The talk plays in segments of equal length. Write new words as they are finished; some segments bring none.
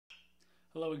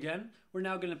Hello again. We're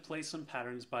now going to play some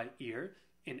patterns by ear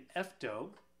in F-Do.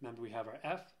 Remember, we have our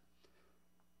F.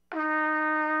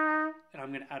 And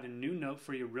I'm going to add a new note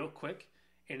for you real quick,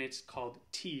 and it's called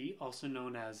T, also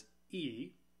known as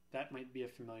E. That might be a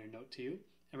familiar note to you.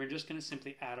 And we're just going to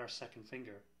simply add our second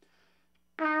finger.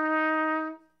 Now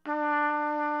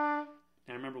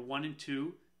remember, 1 and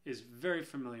 2 is very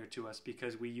familiar to us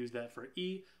because we use that for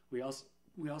E. We also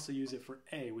use it for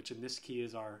A, which in this key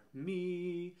is our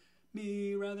mi,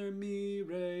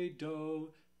 re, do,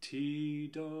 ti,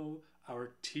 do.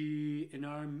 Our T and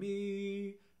our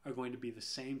mi are going to be the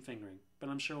same fingering, but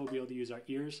I'm sure we'll be able to use our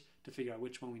ears to figure out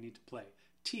which one we need to play.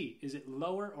 T, is it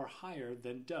lower or higher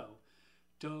than do?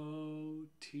 Do,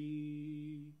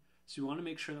 ti. So we want to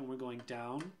make sure that when we're going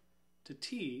down to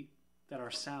T, that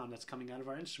our sound that's coming out of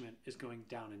our instrument is going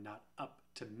down and not up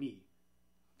to mi.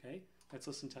 Okay, let's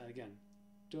listen to that again.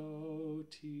 Do,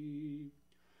 ti.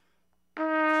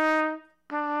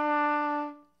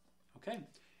 Okay,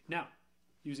 now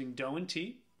using do and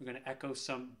ti, we're going to echo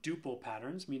some duple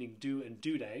patterns, meaning do and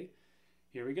do-day.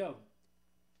 Here we go.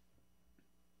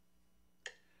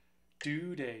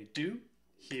 Do-day, do,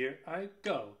 here I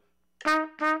go.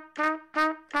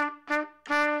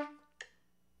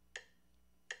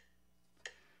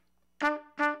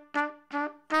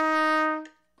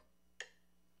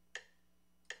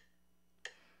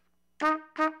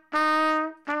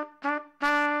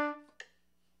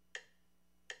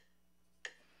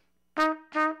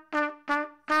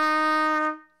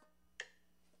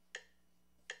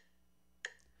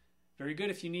 Very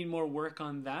good. If you need more work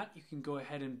on that, you can go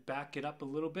ahead and back it up a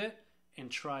little bit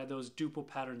and try those duple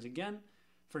patterns again.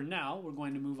 For now, we're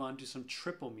going to move on to some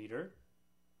triple meter.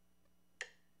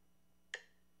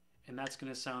 And that's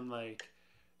going to sound like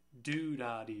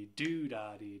do-da-dee,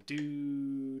 do-da-dee,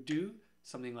 do-do,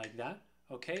 something like that.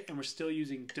 Okay, and we're still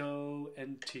using do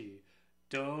and ti.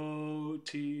 Do,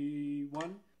 ti,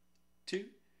 1, 2,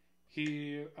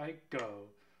 here I go.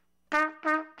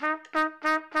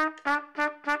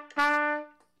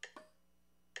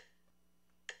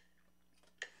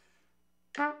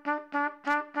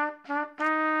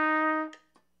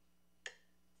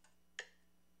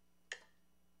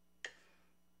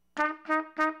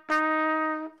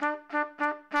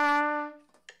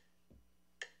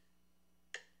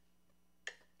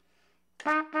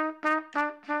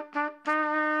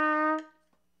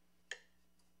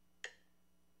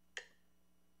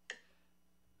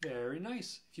 Very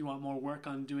nice. If you want more work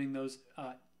on doing those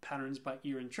patterns by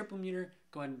ear and triple meter,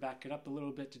 go ahead and back it up a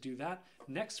little bit to do that.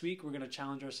 Next week, we're going to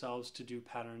challenge ourselves to do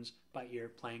patterns by ear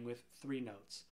playing with 3 notes.